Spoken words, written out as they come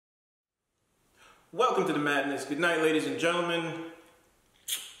Welcome to the madness. Good night, ladies and gentlemen.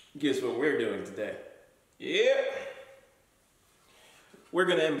 Guess what we're doing today? Yeah. We're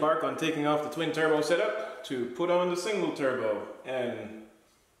going to embark on taking off the twin turbo setup to put on the single turbo. And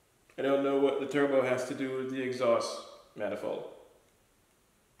I don't know what the turbo has to do with the exhaust manifold.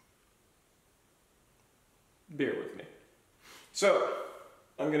 Bear with me. So,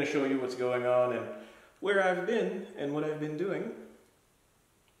 I'm going to show you what's going on and where I've been and what I've been doing.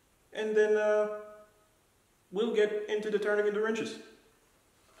 And then we'll get into the turning of the wrenches.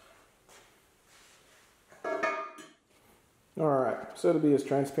 Alright, so to be as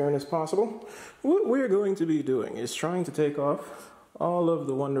transparent as possible, what we're going to be doing is trying to take off all of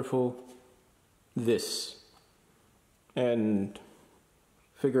the wonderful this and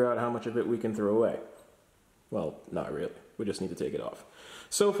figure out how much of it we can throw away. Well, not really. We just need to take it off.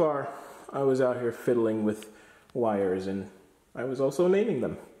 So far, I was out here fiddling with wires and I was also naming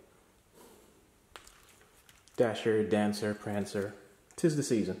them. Dasher, Dancer, Prancer, 'tis the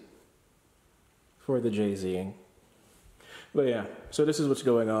season for the Jay-Zing. But yeah, so this is what's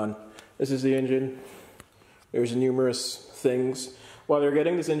going on. This is the engine. There's numerous things. While they're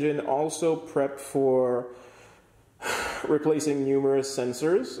getting this engine also prepped for replacing numerous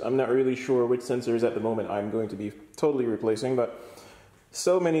sensors. I'm not really sure which sensors at the moment I'm going to be totally replacing, but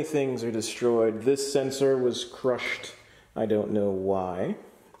so many things are destroyed. This sensor was crushed. I don't know why.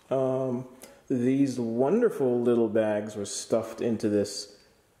 These wonderful little bags were stuffed into this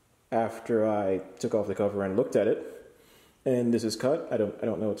after I took off the cover and looked at it. And this is cut. I don't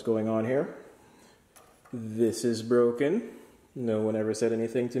know what's going on here. This is broken. No one ever said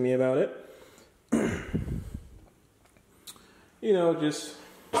anything to me about it. You know, just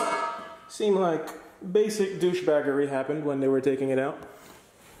seemed like basic douchebaggery happened when they were taking it out.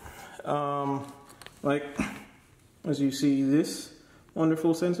 Like, as you see, this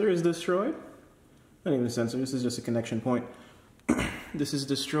wonderful sensor is destroyed. Not even a sensor, this is just a connection point. This is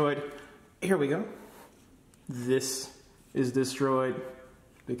destroyed. Here we go. This is destroyed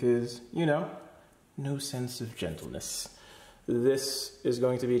because, you know, no sense of gentleness. This is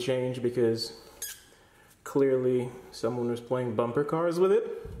going to be changed because clearly someone was playing bumper cars with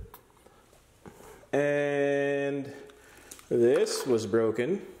it. And this was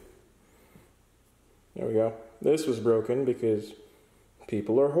broken. There we go. This was broken because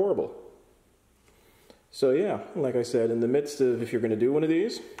people are horrible. So yeah, like I said, in the midst of, if you're going to do one of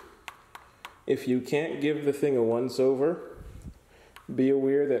these, if you can't give the thing a once over, be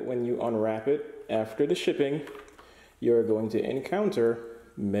aware that when you unwrap it after the shipping, you're going to encounter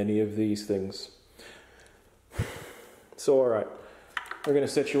many of these things. So alright, we're going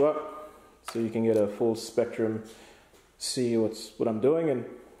to set you up so you can get a full spectrum, see what I'm doing, and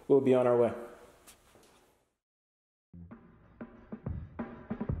we'll be on our way.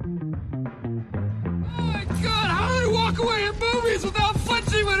 Away in movies without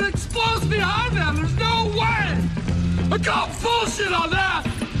flinching when it explodes behind them. There's no way. I call bullshit on that.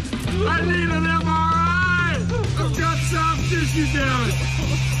 I need an MRI. I've got soft tissue damage.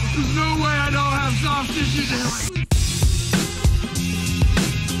 There's no way I don't have soft tissue damage.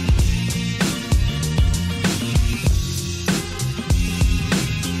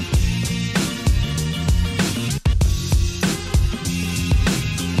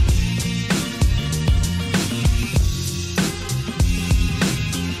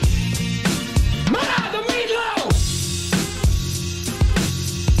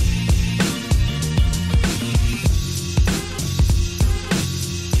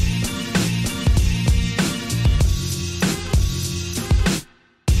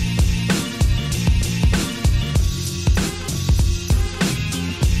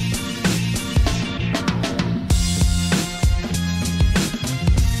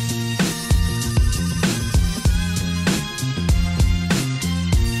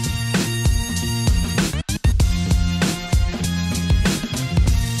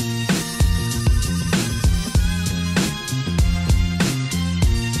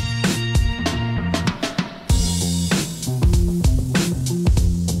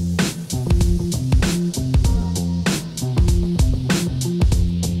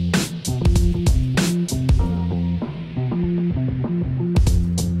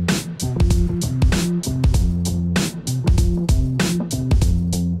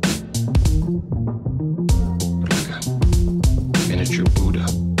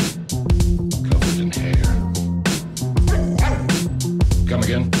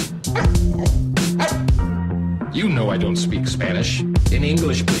 You know I don't speak Spanish. In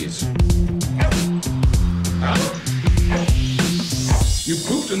English, please. Huh? You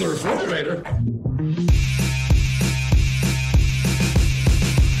pooped in the refrigerator.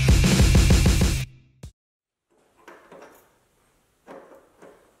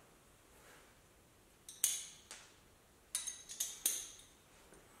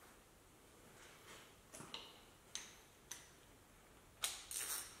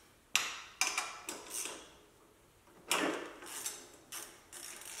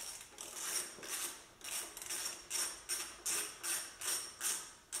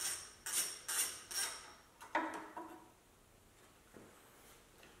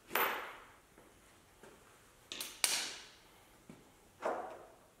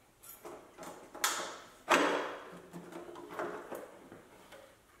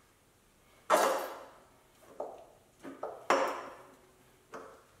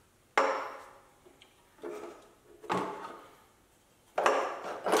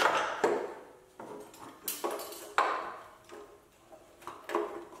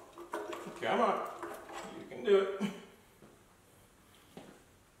 Come on. You can do it.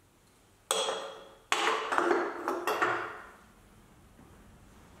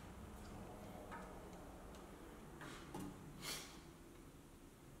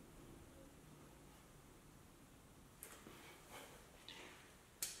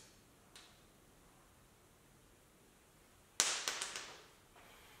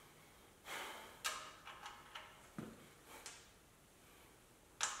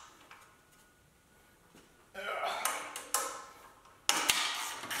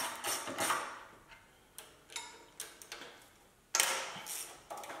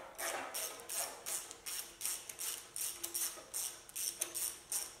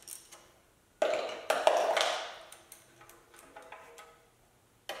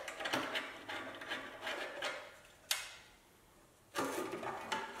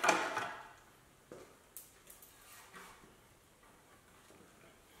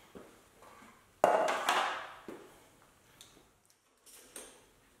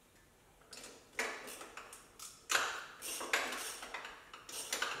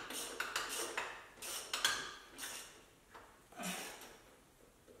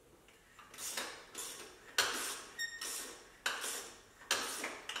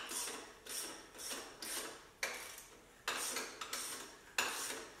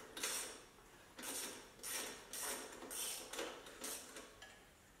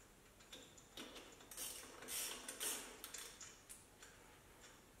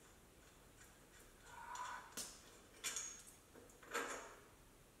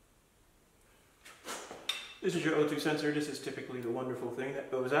 This is your O2 sensor. This is typically the wonderful thing that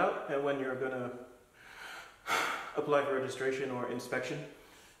goes out and when you're gonna apply for registration or inspection,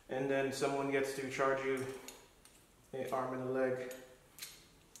 and then someone gets to charge you an arm and a leg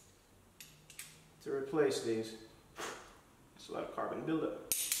to replace these. It's a lot of carbon buildup.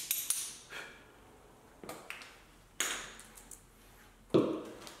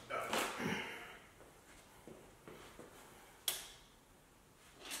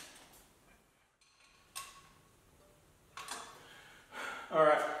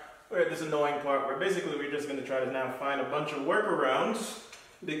 Alright, we're at this annoying part where basically we're just going to try to now find a bunch of workarounds,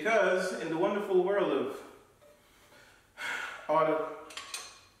 because in the wonderful world of auto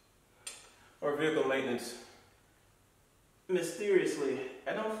or vehicle maintenance, mysteriously,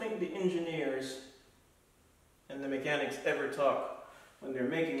 I don't think the engineers and the mechanics ever talk when they're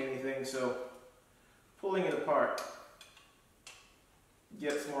making anything, so pulling it apart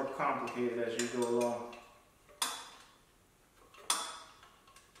gets more complicated as you go along.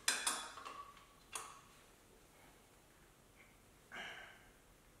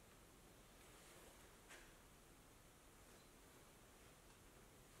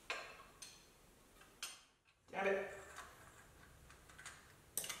 Damn it.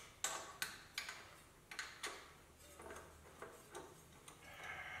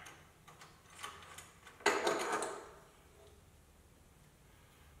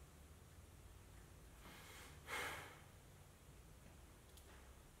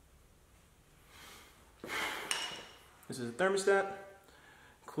 This is a thermostat.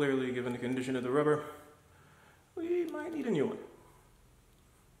 Clearly, given the condition of the rubber, we might need a new one.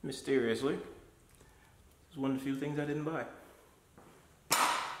 Mysteriously. It's one of the few things I didn't buy.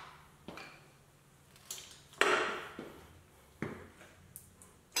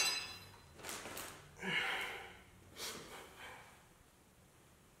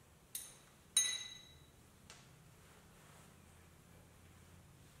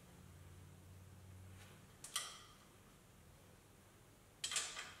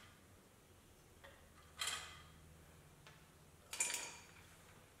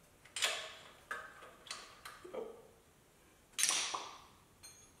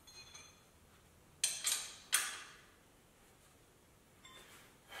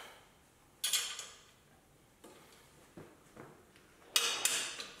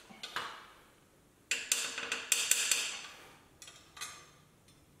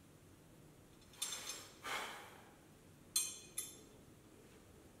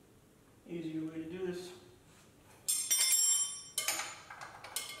 Easier way to do this.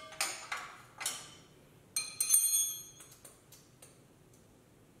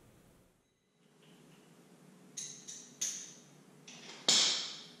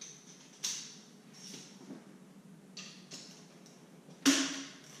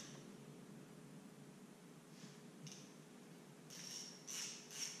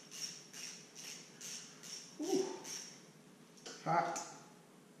 Ooh. Hot.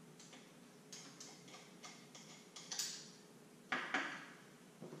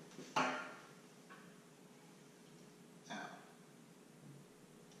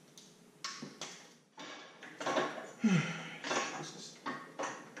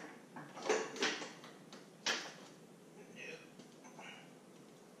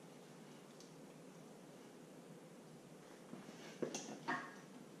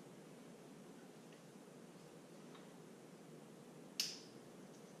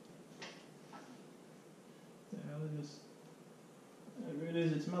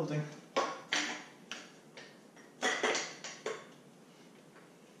 melting.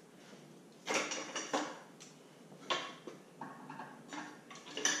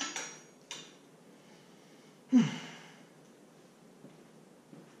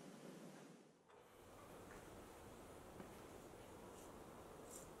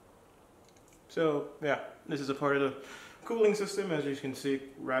 So yeah, this is a part of the cooling system. As you can see,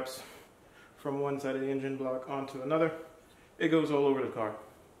 wraps from one side of the engine block onto another. It goes all over the car.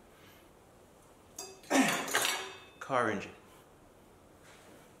 Car engine.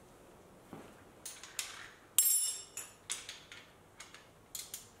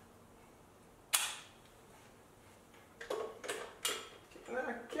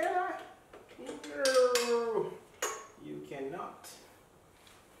 Can I? No, you cannot.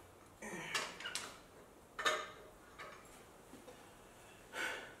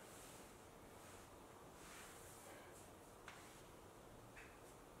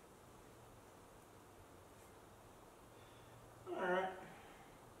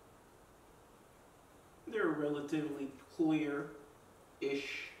 They're relatively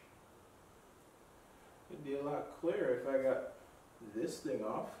clear-ish. It'd be a lot clearer if I got this thing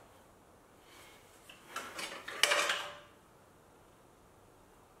off.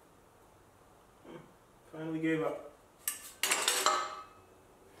 Finally gave up.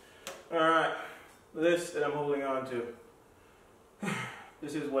 Alright, this that I'm holding on to,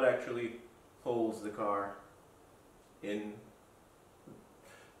 this is what actually holds the car in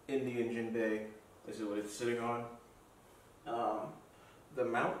the engine bay. This is what it's sitting on. The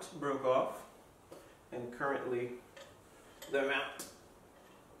mount broke off, and currently the mount,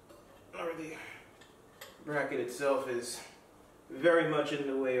 or the bracket itself, is very much in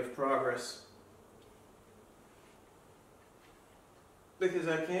the way of progress, because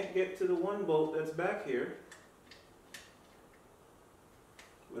I can't get to the one bolt that's back here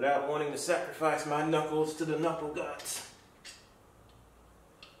without wanting to sacrifice my knuckles to the knuckle guts.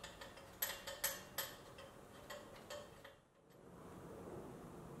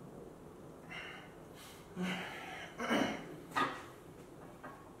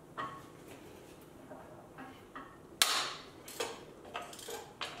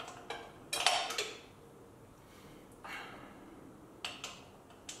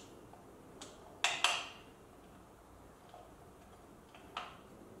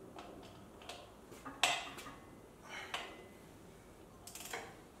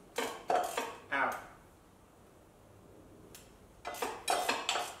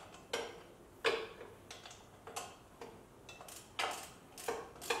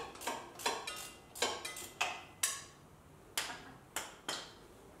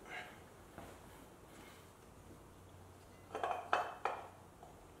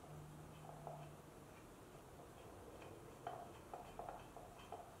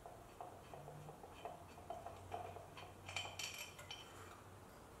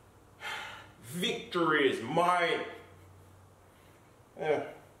 Victory is mine! Yeah.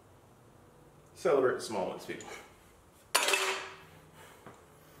 Celebrate the small ones, people.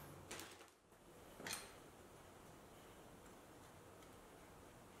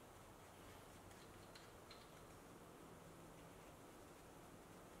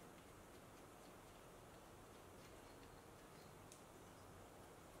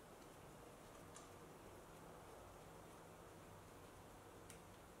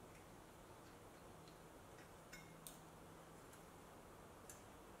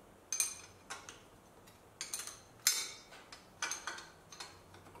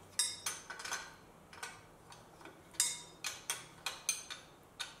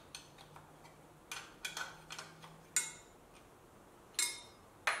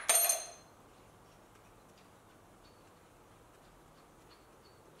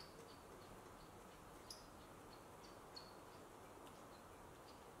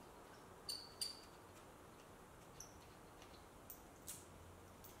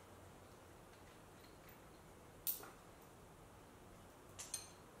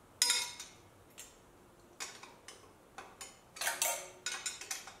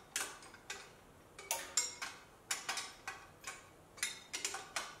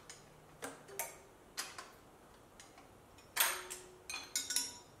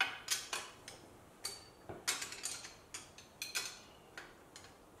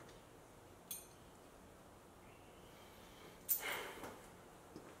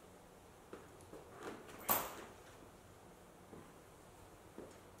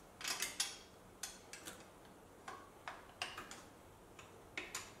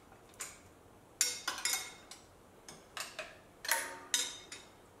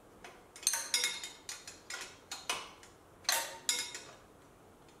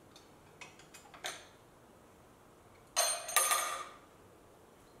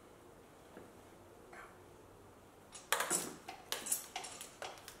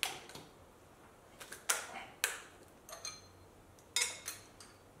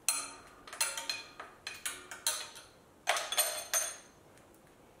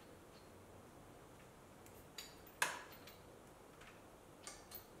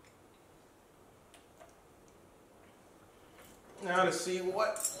 Now to see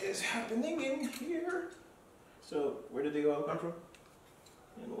what is happening in here. So, where did the oil come from?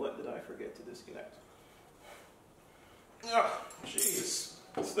 And what did I forget to disconnect? Oh, jeez.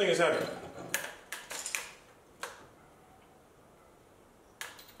 This thing is heavy.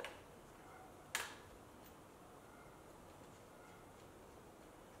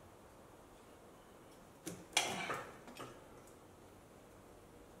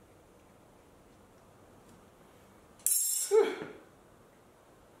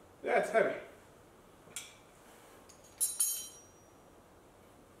 That's heavy.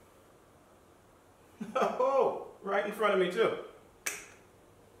 Oh, right in front of me too.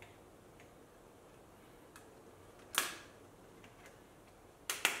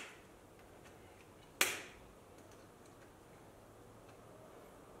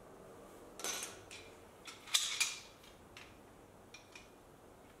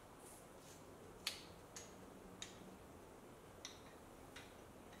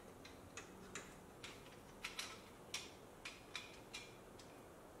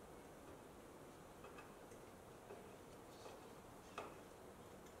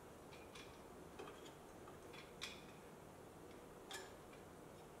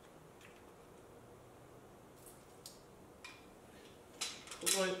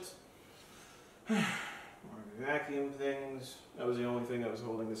 More vacuum things. That was the only thing that was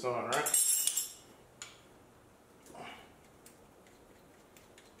holding this on, right?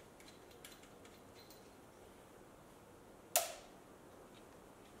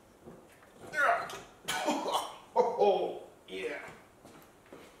 Oh, yeah.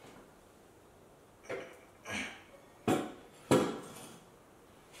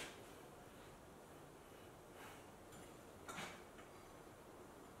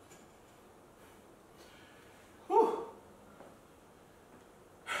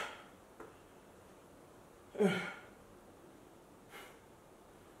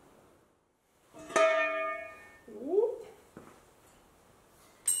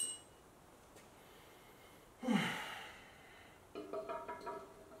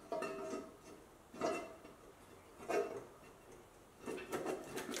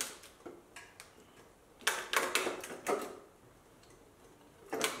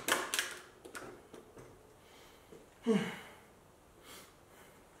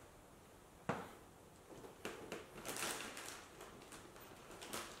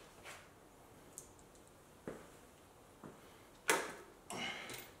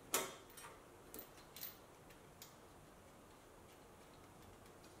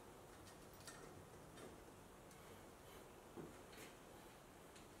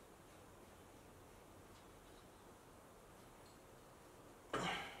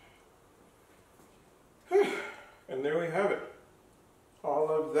 And there we have it. All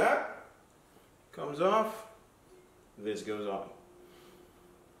of that comes off. This goes on.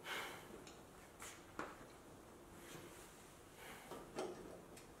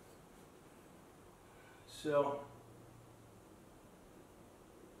 So,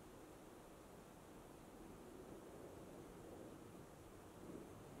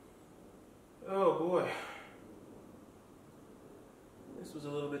 oh boy, this was a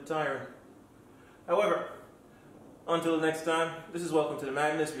little bit tiring. However, until the next time, this is Welcome to the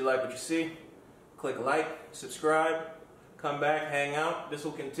Madness. If you like what you see, click like, subscribe, come back, hang out. This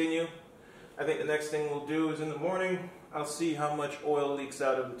will continue. I think the next thing we'll do is in the morning, I'll see how much oil leaks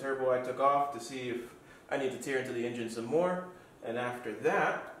out of the turbo I took off to see if I need to tear into the engine some more. And after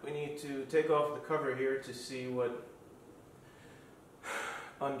that, we need to take off the cover here to see what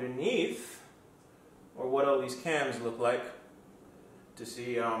underneath, or what all these cams look like, to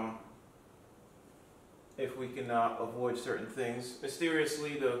see if we can avoid certain things.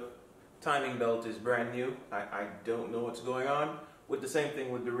 Mysteriously, the timing belt is brand new. I don't know what's going on. With the same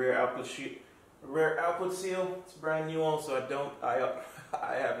thing with the rear output seal, it's brand new also.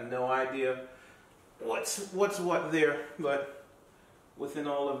 I have no idea what's what there. But within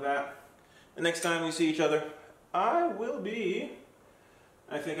all of that, the next time we see each other, I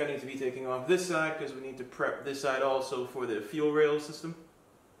think I need to be taking off this side because we need to prep this side also for the fuel rail system.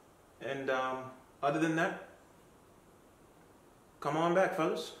 And other than that, come on back,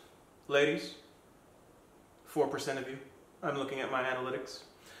 fellas, ladies, 4% of you. I'm looking at my analytics.